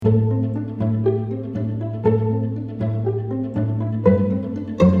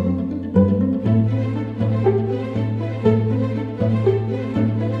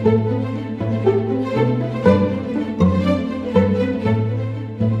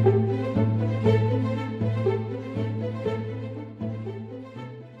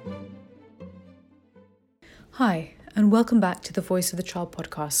and welcome back to the Voice of the Child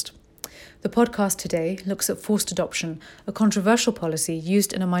podcast. The podcast today looks at forced adoption, a controversial policy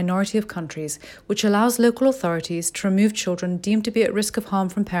used in a minority of countries which allows local authorities to remove children deemed to be at risk of harm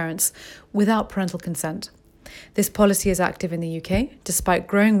from parents without parental consent. This policy is active in the UK, despite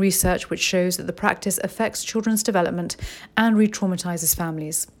growing research which shows that the practice affects children's development and re-traumatises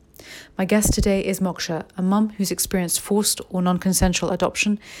families. My guest today is Moksha, a mum who's experienced forced or non-consensual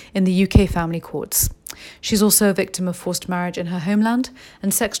adoption in the UK family courts. She's also a victim of forced marriage in her homeland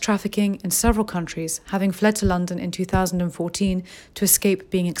and sex trafficking in several countries, having fled to London in 2014 to escape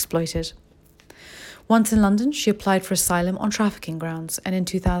being exploited. Once in London, she applied for asylum on trafficking grounds, and in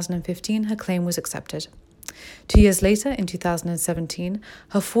 2015 her claim was accepted. 2 years later, in 2017,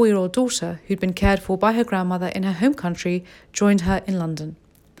 her 4-year-old daughter, who'd been cared for by her grandmother in her home country, joined her in London.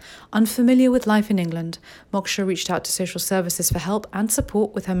 Unfamiliar with life in England, Moksha reached out to social services for help and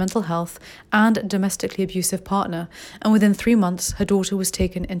support with her mental health and a domestically abusive partner, and within 3 months, her daughter was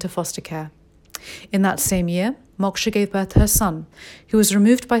taken into foster care. In that same year, Moksha gave birth to her son, who was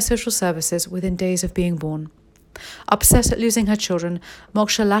removed by social services within days of being born. Upset at losing her children,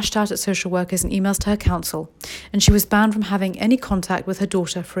 Moksha lashed out at social workers and emails to her council, and she was banned from having any contact with her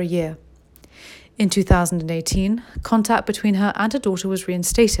daughter for a year. In 2018, contact between her and her daughter was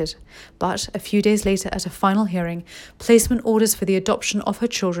reinstated, but a few days later at a final hearing, placement orders for the adoption of her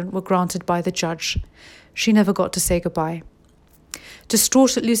children were granted by the judge. She never got to say goodbye.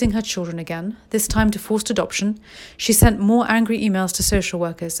 Distraught at losing her children again, this time to forced adoption, she sent more angry emails to social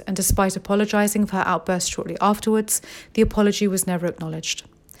workers, and despite apologising for her outburst shortly afterwards, the apology was never acknowledged.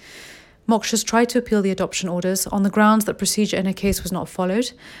 Moksha's tried to appeal the adoption orders on the grounds that procedure in her case was not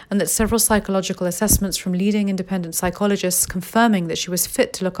followed, and that several psychological assessments from leading independent psychologists confirming that she was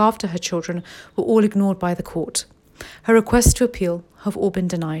fit to look after her children were all ignored by the court. Her requests to appeal have all been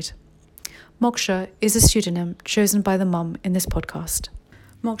denied. Moksha is a pseudonym chosen by the mum in this podcast.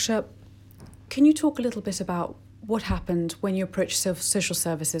 Moksha, can you talk a little bit about what happened when you approached social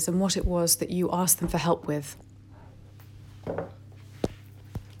services and what it was that you asked them for help with?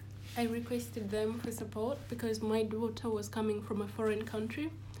 I requested them for support because my daughter was coming from a foreign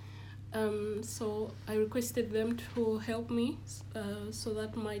country. So I requested them to help me so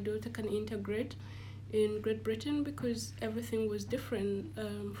that my daughter can integrate in Great Britain, because everything was different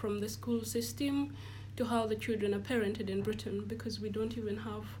from the school system to how the children are parented in Britain, because we don't even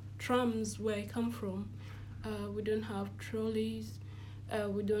have trams where I come from. We don't have trolleys,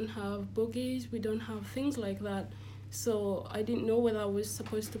 we don't have buggies, we don't have things like that. So I didn't know whether I was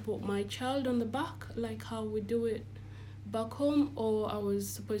supposed to put my child on the back, like how we do it back home, or I was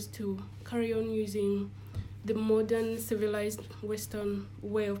supposed to carry on using the modern, civilized Western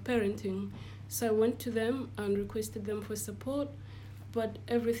way of parenting. So I went to them and requested them for support, but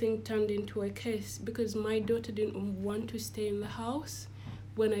everything turned into a case because my daughter didn't want to stay in the house.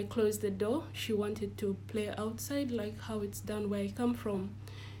 When I closed the door, she wanted to play outside, like how it's done where I come from.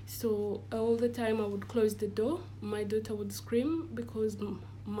 So all the time I would close the door, my daughter would scream because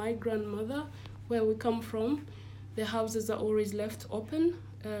my grandmother, where we come from, the houses are always left open.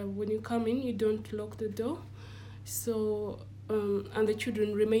 When you come in, you don't lock the door. So, and the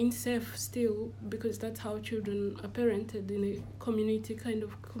children remain safe still, because that's how children are parented in a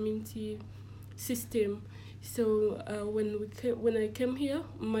community system. So when I came here,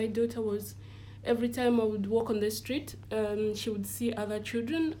 my daughter was, every time I would walk on the street, she would see other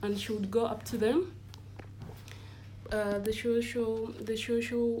children and she would go up to them. The social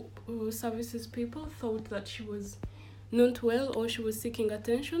services people thought that she was not well or she was seeking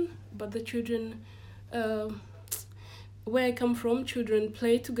attention, but the children, where I come from, children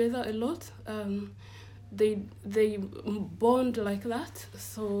play together a lot. They bond like that,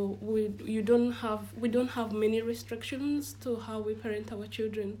 so we don't have many restrictions to how we parent our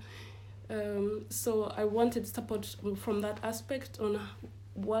children. So I wanted support from that aspect on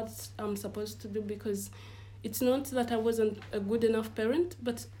what I'm supposed to do, because it's not that I wasn't a good enough parent,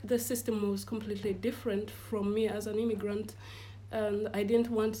 but the system was completely different from me as an immigrant, and I didn't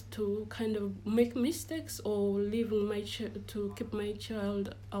want to kind of make mistakes or to keep my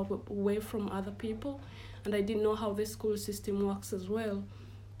child away from other people, and I didn't know how the school system works as well,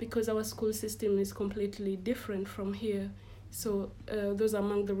 because our school system is completely different from here. So those are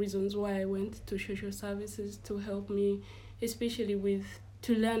among the reasons why I went to social services to help me, especially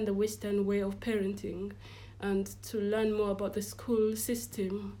to learn the Western way of parenting and to learn more about the school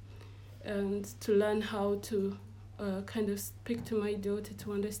system and to learn how to kind of speak to my daughter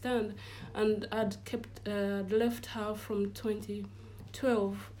to understand. And I'd left her from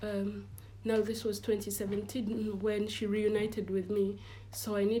 2012 Now this was 2017 when she reunited with me,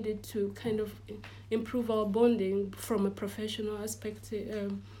 so I needed to kind of improve our bonding from a professional aspect.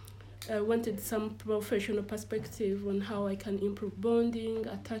 I wanted some professional perspective on how I can improve bonding,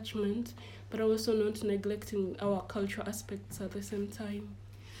 attachment, but also not neglecting our cultural aspects at the same time.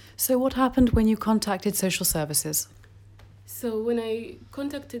 So what happened when you contacted social services? So when I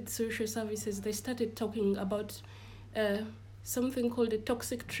contacted social services, they started talking about something called a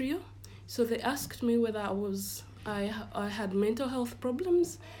toxic trio. So they asked me whether I had mental health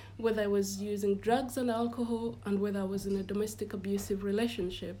problems, whether I was using drugs and alcohol, and whether I was in a domestic abusive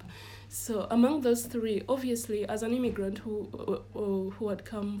relationship. So among those three, obviously, as an immigrant who had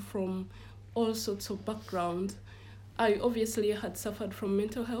come from all sorts of backgrounds, I obviously had suffered from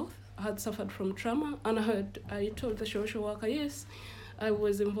mental health, I had suffered from trauma, and I told the social worker, yes, I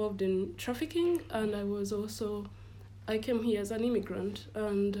was involved in trafficking, and I came here as an immigrant,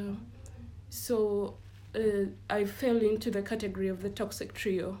 and so I fell into the category of the toxic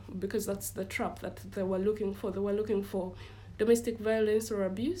trio because that's the trap that they were looking for. They were looking for domestic violence or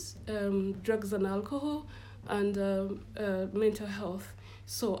abuse, drugs and alcohol, and mental health.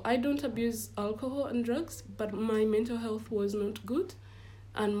 So I don't abuse alcohol and drugs, but my mental health was not good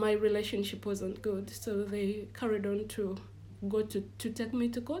and my relationship wasn't good. So they carried on to go to take me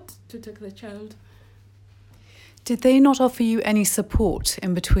to court, to take the child. Did they not offer you any support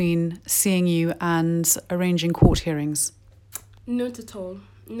in between seeing you and arranging court hearings? Not at all.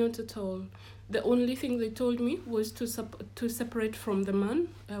 Not at all. The only thing they told me was to separate from the man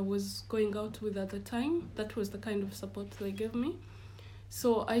I was going out with at the time. That was the kind of support they gave me.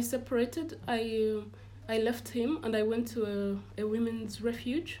 So I separated. I left him and I went to a women's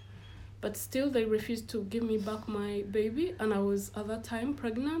refuge. But still they refused to give me back my baby, and I was at that time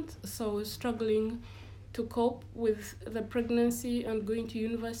pregnant. So I was struggling to cope with the pregnancy and going to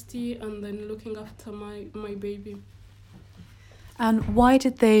university and then looking after my baby. And why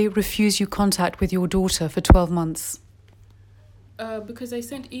did they refuse you contact with your daughter for 12 months? Because I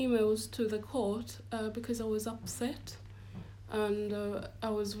sent emails to the court because I was upset. And I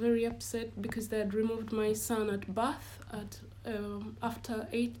was very upset because they had removed my son at birth. After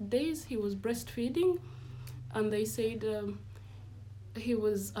 8 days, he was breastfeeding. And they said he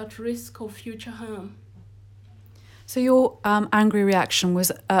was at risk of future harm. So your angry reaction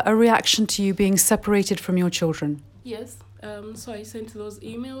was a reaction to you being separated from your children? Yes. So I sent those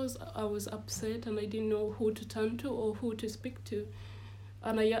emails. I was upset and I didn't know who to turn to or who to speak to.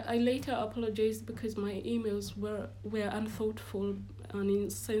 And I later apologized because my emails were unthoughtful and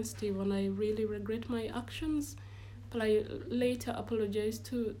insensitive, and I really regret my actions. But I later apologized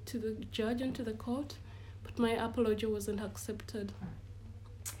to the judge and to the court, but my apology wasn't accepted.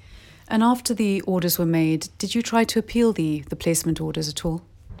 And after the orders were made, did you try to appeal the placement orders at all?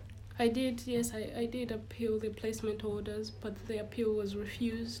 I did, yes, I did appeal the placement orders, but the appeal was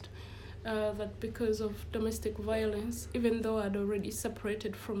refused. That because of domestic violence, even though I'd already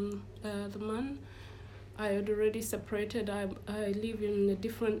separated from the man, I had already separated. I live in a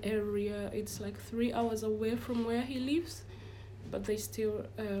different area. It's like 3 hours away from where he lives, but they still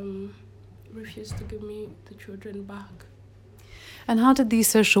refused to give me the children back. And how did these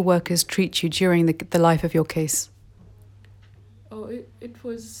social workers treat you during the life of your case? Oh, it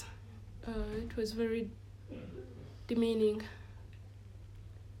was very demeaning.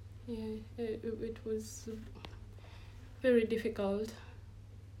 Yeah, it was very difficult.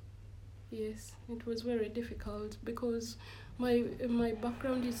 Yes, it was very difficult because my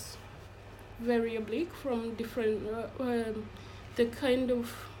background is very oblique from different the kind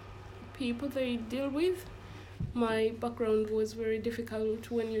of people they deal with. My background was very difficult.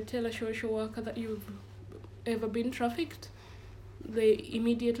 When you tell a social worker that you've ever been trafficked, they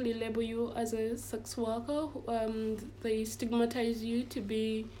immediately label you as a sex worker. They stigmatize you to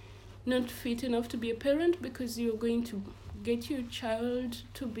be not fit enough to be a parent because you're going to get your child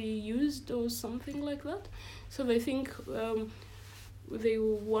to be used or something like that. So they think they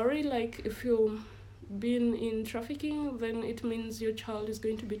worry like if you've been in trafficking, then it means your child is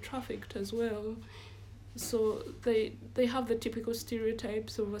going to be trafficked as well. So they have the typical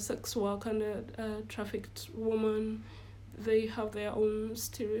stereotypes of a sex worker and a trafficked woman. They have their own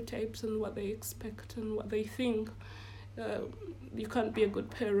stereotypes and what they expect and what they think. You can't be a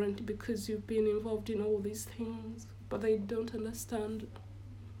good parent because you've been involved in all these things, but they don't understand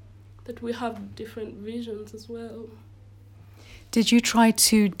that we have different visions as well. Did you try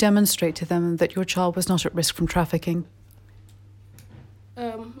to demonstrate to them that your child was not at risk from trafficking?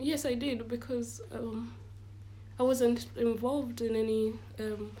 Yes, I did, because I wasn't involved in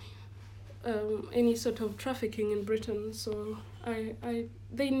any sort of trafficking in Britain, so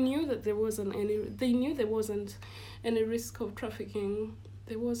they knew that there wasn't any risk of trafficking.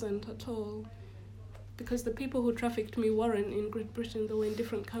 There wasn't at all, because the people who trafficked me weren't in Great Britain. They were in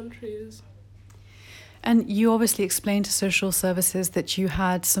different countries. And you obviously explained to social services that you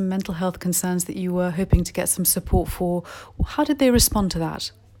had some mental health concerns that you were hoping to get some support for. How did they respond to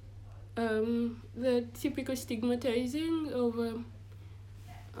that? The typical stigmatizing of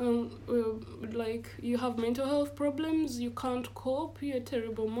like, you have mental health problems, you can't cope, you're a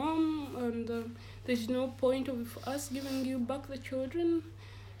terrible mom, and there's no point of us giving you back the children.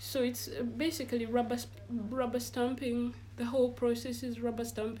 So it's basically rubber stamping. The whole process is rubber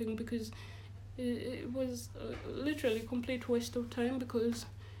stamping, because it was literally a complete waste of time, because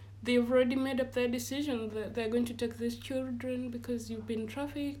they've already made up their decision that they're going to take these children because you've been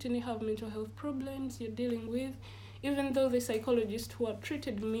trafficked and you have mental health problems you're dealing with. Even though the psychologist who had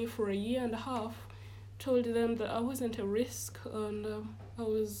treated me for a year and a half told them that I wasn't a risk, and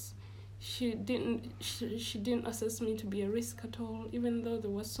she didn't assess me to be a risk at all, even though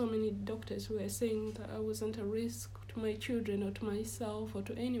there were so many doctors who were saying that I wasn't a risk to my children or to myself or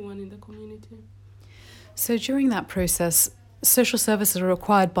to anyone in the community. So during that process, social services are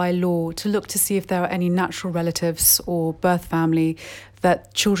required by law to look to see if there are any natural relatives or birth family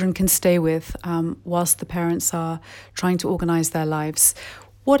that children can stay with whilst the parents are trying to organise their lives.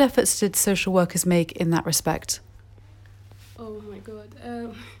 What efforts did social workers make in that respect? Oh my God.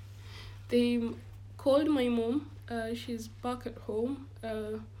 They called my mom. She's back at home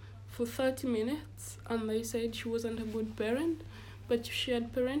for 30 minutes, and they said she wasn't a good parent, but she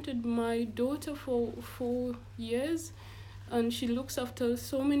had parented my daughter for 4 years, and she looks after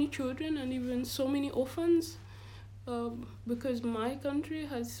so many children and even so many orphans, because my country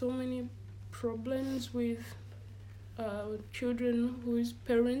has so many problems with children whose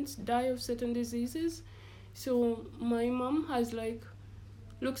parents die of certain diseases. So my mom has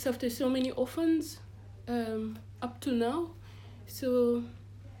looks after so many orphans up to now. So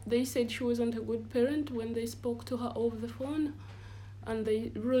they said she wasn't a good parent when they spoke to her over the phone, and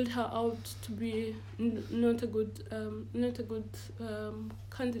they ruled her out to be not a good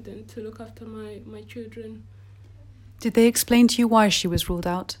candidate to look after my children. Did they explain to you why she was ruled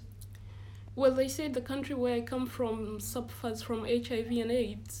out? Well, they said the country where I come from suffers from HIV and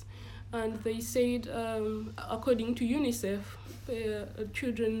AIDS, and they said, according to UNICEF,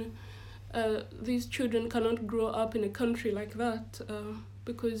 these children cannot grow up in a country like that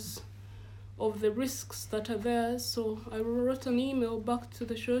because of the risks that are there. So I wrote an email back to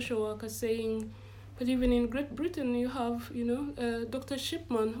the social worker saying, but even in Great Britain you have, Dr.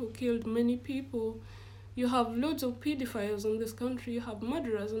 Shipman, who killed many people. You have loads of pedophiles in this country. You have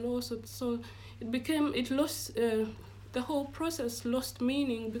murderers and all sorts. So the whole process lost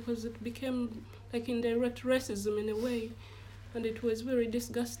meaning, because it became like indirect racism in a way, and it was very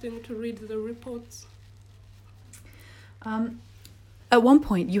disgusting to read the reports. At one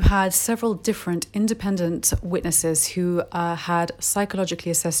point, you had several different independent witnesses who had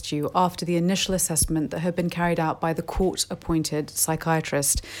psychologically assessed you after the initial assessment that had been carried out by the court-appointed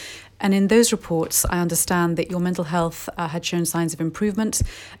psychiatrist. And in those reports, I understand that your mental health had shown signs of improvement,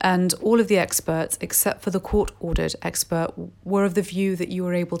 and all of the experts, except for the court-ordered expert, were of the view that you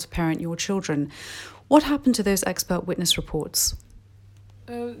were able to parent your children. What happened to those expert witness reports?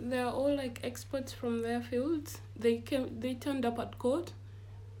 They're all experts from their fields. They turned up at court.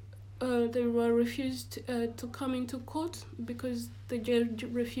 They were refused to come into court because the judge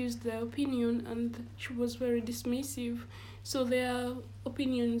refused their opinion, and she was very dismissive. So their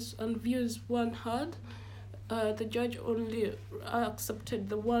opinions and views weren't heard. The judge only accepted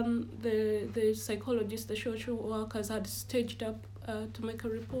the one the psychologist, the social workers had staged up to make a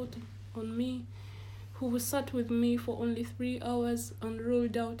report on me, who sat with me for only 3 hours and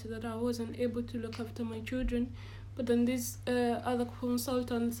ruled out that I wasn't able to look after my children. But then these other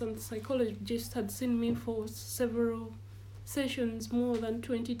consultants and psychologists had seen me for several sessions, more than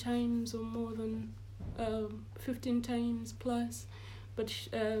 20 times or more than 15 times plus. But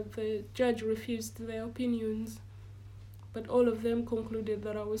the judge refused their opinions. But all of them concluded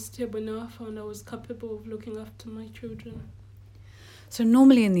that I was stable enough and I was capable of looking after my children. So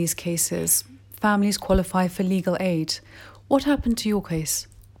normally in these cases, families qualify for legal aid. What happened to your case?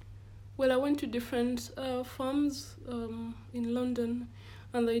 Well, I went to different firms in London,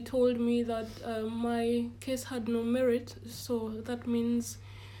 and they told me that my case had no merit. So that means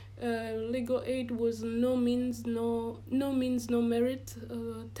legal aid was no means no merit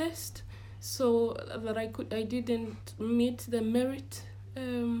test. So that I didn't meet the merit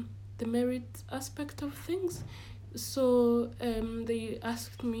aspect of things. So they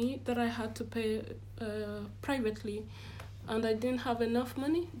asked me that I had to pay privately. and I didn't have enough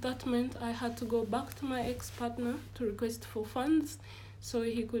money. That meant I had to go back to my ex-partner to request for funds so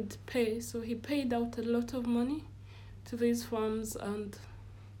he could pay. So he paid out a lot of money to these firms, and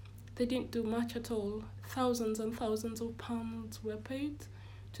they didn't do much at all. Thousands and thousands of pounds were paid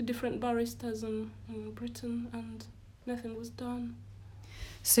to different barristers in Britain, and nothing was done.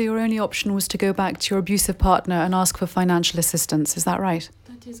 So your only option was to go back to your abusive partner and ask for financial assistance, is that right?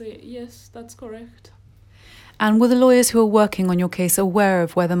 That is it, yes, that's correct. And were the lawyers who were working on your case aware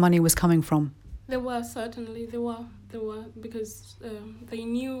of where the money was coming from? They were, certainly, they were, because they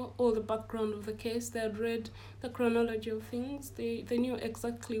knew all the background of the case. They had read the chronology of things. They knew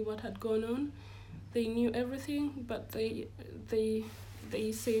exactly what had gone on. They knew everything, but they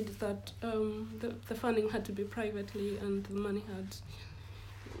said that the funding had to be privately, and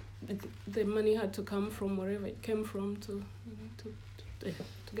the money had to come from wherever it came from to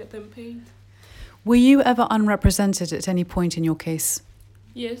get them paid. Were you ever unrepresented at any point in your case?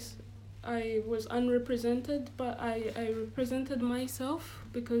 Yes, I was unrepresented, but I represented myself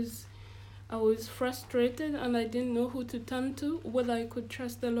because I was frustrated and I didn't know who to turn to, whether I could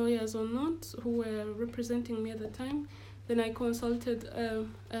trust the lawyers or not who were representing me at the time. Then I consulted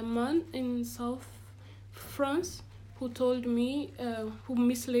a man in South France who told me, who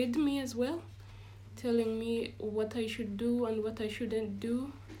misled me as well, telling me what I should do and what I shouldn't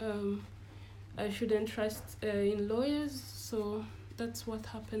do. I shouldn't trust in lawyers, so that's what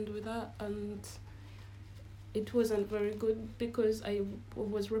happened with that, and it wasn't very good because I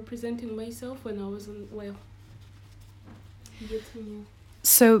was representing myself when I wasn't well.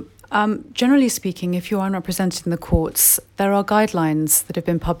 So, generally speaking, if you're unrepresented in the courts, there are guidelines that have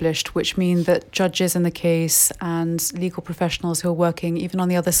been published which mean that judges in the case and legal professionals who are working even on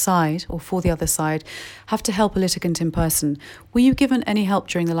the other side or for the other side have to help a litigant in person. Were you given any help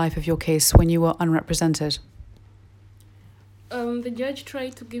during the life of your case when you were unrepresented? The judge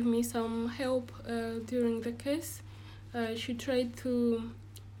tried to give me some help during the case. She tried to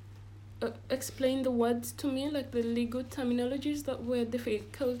explain the words to me, like the legal terminologies that were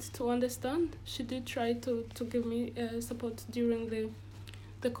difficult to understand. She did try to give me support during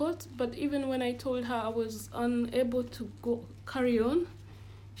the court, but even when I told her I was unable to carry on,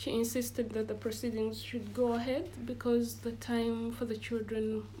 she insisted that the proceedings should go ahead because the time for the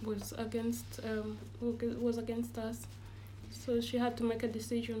children was against us. So she had to make a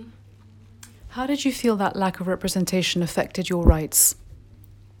decision. How did you feel that lack of representation affected your rights?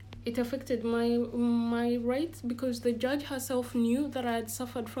 It affected my rights because the judge herself knew that I had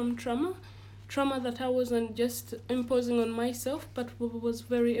suffered from trauma that I wasn't just imposing on myself, but was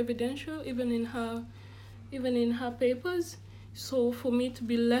very evidential, even in her papers. So for me to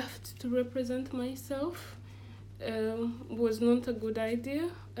be left to represent myself was not a good idea,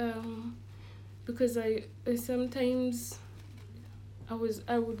 because I sometimes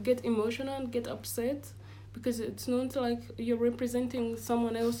I would get emotional and get upset. Because it's not like you're representing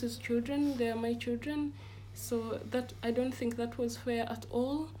someone else's children, they are my children. So that I don't think that was fair at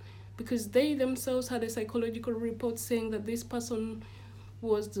all, because they themselves had a psychological report saying that this person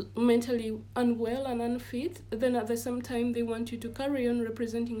was mentally unwell and unfit. Then at the same time, they want you to carry on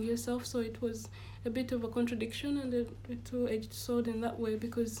representing yourself. So it was a bit of a contradiction and a two-edged sword in that way,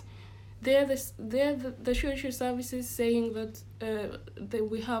 because they're the social services saying that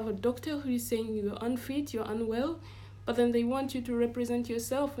we have a doctor who is saying you're unfit, you're unwell, but then they want you to represent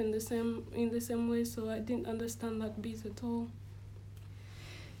yourself in the same way. So I didn't understand that bit at all.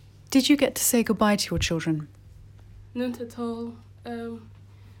 Did you get to say goodbye to your children? Not at all.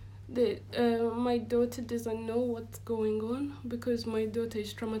 My daughter doesn't know what's going on because my daughter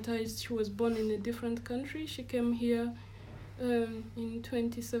is traumatized. She was born in a different country. She came here in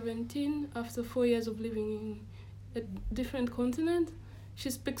 2017 after 4 years of living in a different continent. She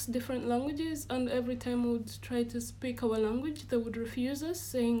speaks different languages, and every time we would try to speak our language, they would refuse us,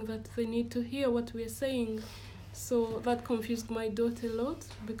 saying that they need to hear what we are saying. So that confused my daughter a lot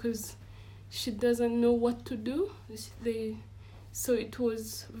because she doesn't know what to do. So it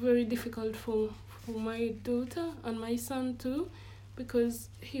was very difficult for my daughter and my son too, because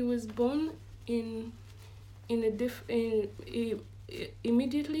he was born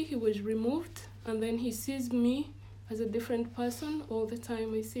immediately he was removed, and then he sees me as a different person all the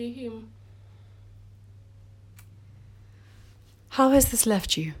time I see him. How has this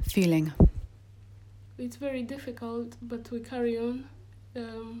left you feeling? It's very difficult, but we carry on.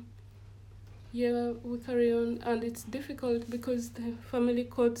 We carry on, and it's difficult because the family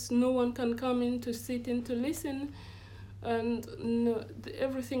courts, no one can come in to sit in to listen, and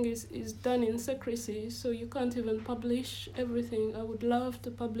everything is done in secrecy, so you can't even publish everything. I would love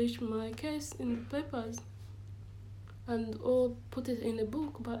to publish my case in the papers. and or put it in a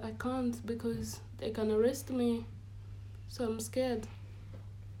book, but I can't because they can arrest me, so I'm scared.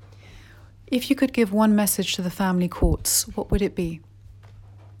 If you could give one message to the family courts, what would it be?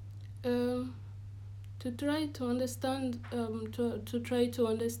 To try to understand, to try to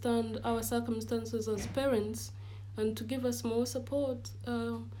understand our circumstances as parents, and to give us more support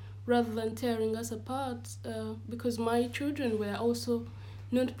rather than tearing us apart. Because my children were also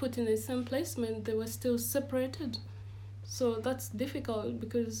not put in the same placement; they were still separated. So that's difficult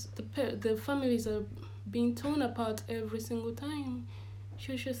because the families are being torn apart every single time.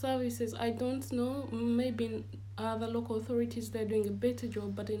 Social services, I don't know, maybe other local authorities, they're doing a better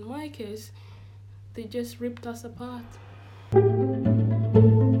job, but in my case, they just ripped us apart.